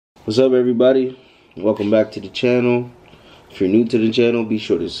What's up, everybody? Welcome back to the channel. If you're new to the channel, be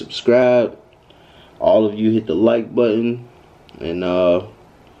sure to subscribe. All of you hit the like button. And I'm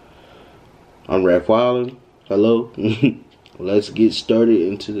RafWylin. Hello. Let's get started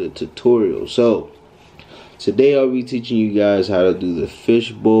into the tutorial. So today I'll be teaching you guys how to do the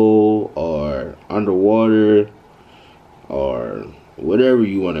FishBowl or underwater or whatever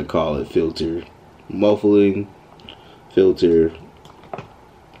you want to call it filter, muffling filter,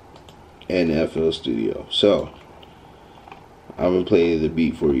 and FL Studio. So I'm gonna play the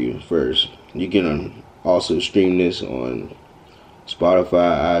beat for you first. You can also stream this on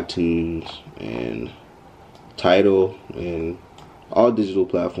Spotify, iTunes, and Tidal, and all digital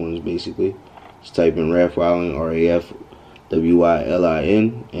platforms basically. Just type in RafWylin,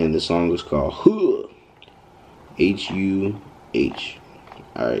 RafWylin, and the song is called Huh, H-U-H.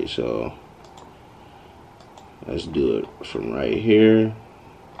 Alright, so let's do it from right here.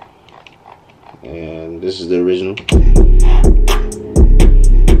 And this is the original.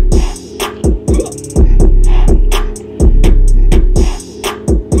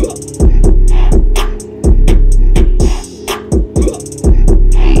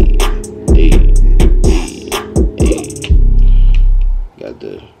 Got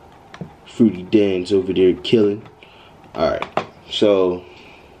the fruity dance over there killing. Alright, so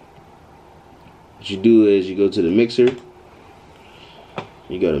what you do is you go to the mixer,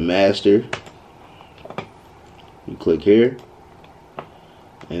 you go to master, you click here,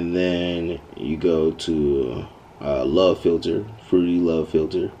 and then you go to Love Philter, fruity Love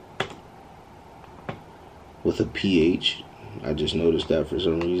Philter with a PH. I just noticed that for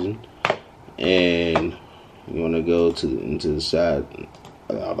some reason. And you want to go into the side.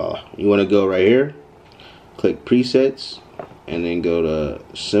 You want to go right here, click presets, and then go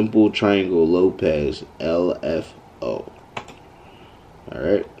to simple triangle low pass, LFO.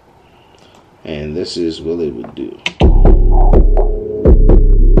 Alright, and this is what it would do.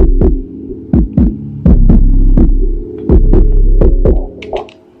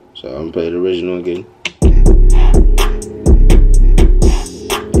 So I'm gonna play the original again.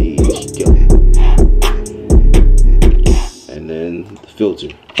 And then the filter.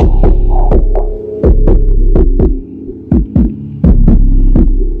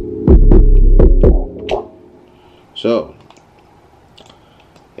 So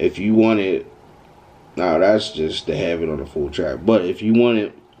if you want it, now that's just to have it on a full track, but if you want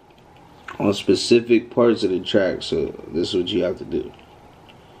it on specific parts of the track, so this is what you have to do.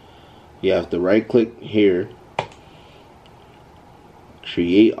 You have to right click here,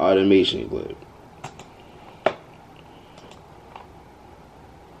 create automation clip.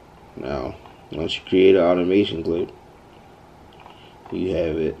 Now once you create an automation clip, you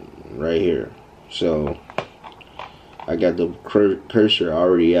have it right here. So I got the cursor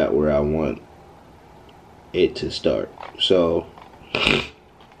already at where I want it to start. So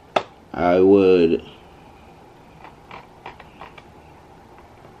I would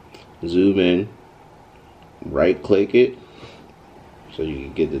zoom in, right click it so you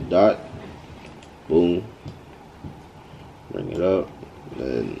can get the dot, boom, bring it up,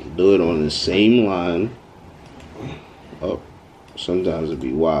 then do it on the same line. Oh, sometimes it'd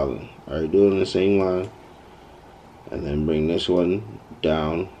be wilding. Alright, do it on the same line, and then bring this one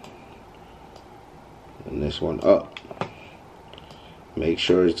down and this one up. Make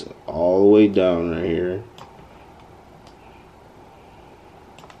sure it's all the way down right here.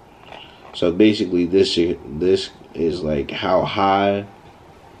 So basically this is like how high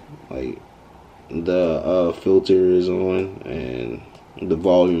like the filter is on, and the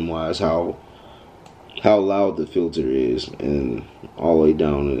volume wise how loud the filter is, and all the way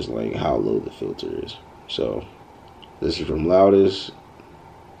down is like how low the filter is. So this is from loudest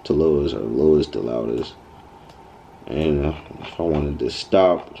to lowest, or lowest to loudest. And if I wanted to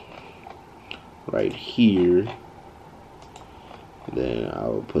stop right here, then I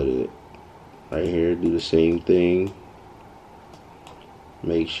would put it right here, do the same thing.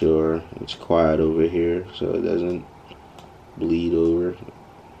 Make sure it's quiet over here so it doesn't bleed over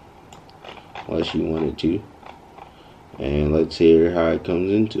unless you want it to. And let's hear how it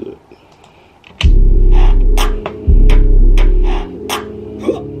comes into it.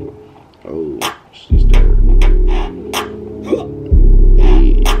 Oh, she's there.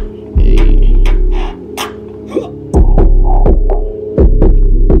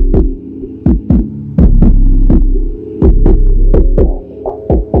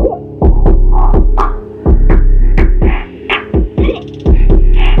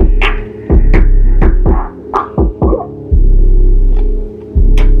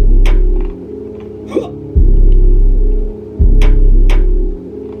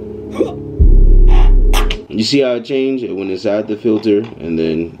 You see how it changed? It went inside the filter and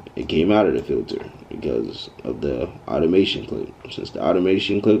then it came out of the filter because of the automation clip. Since the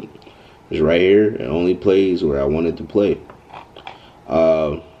automation clip is right here, it only plays where I want it to play.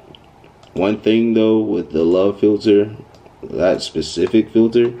 One thing though with the Love Filter, that specific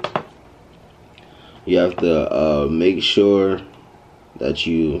filter, you have to make sure that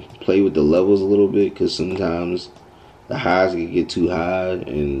you play with the levels a little bit, because sometimes the highs can get too high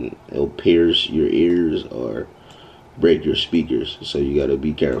and it'll pierce your ears or break your speakers, so you got to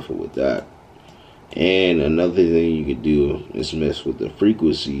be careful with that. And another thing you could do is mess with the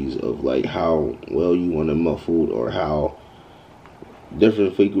frequencies of like how well you want it muffled, or how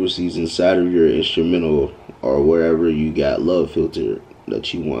different frequencies inside of your instrumental or wherever you got Love Filter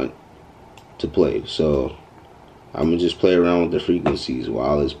that you want to play. So I'm gonna just play around with the frequencies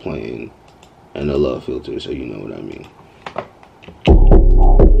while it's playing in the Love Filter, so you know what I mean.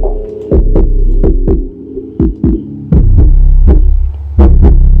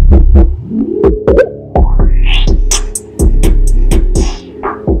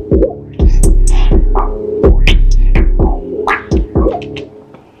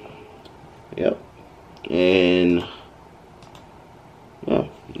 Yep. And yeah,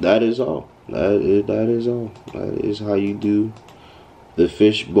 that is all. That is all. That is how you do the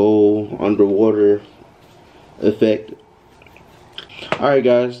FishBowl underwater effect. Alright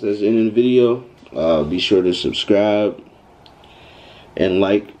guys, that's the end of the video. Be sure to subscribe and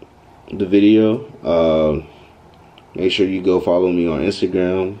like the video. Make sure you go follow me on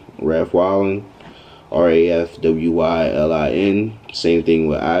Instagram, RafWylin, RafWylin. Same thing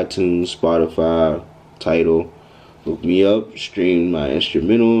with iTunes, Spotify, Tidal. Look me up, stream my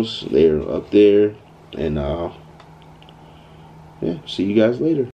instrumentals. They're up there. And yeah, see you guys later.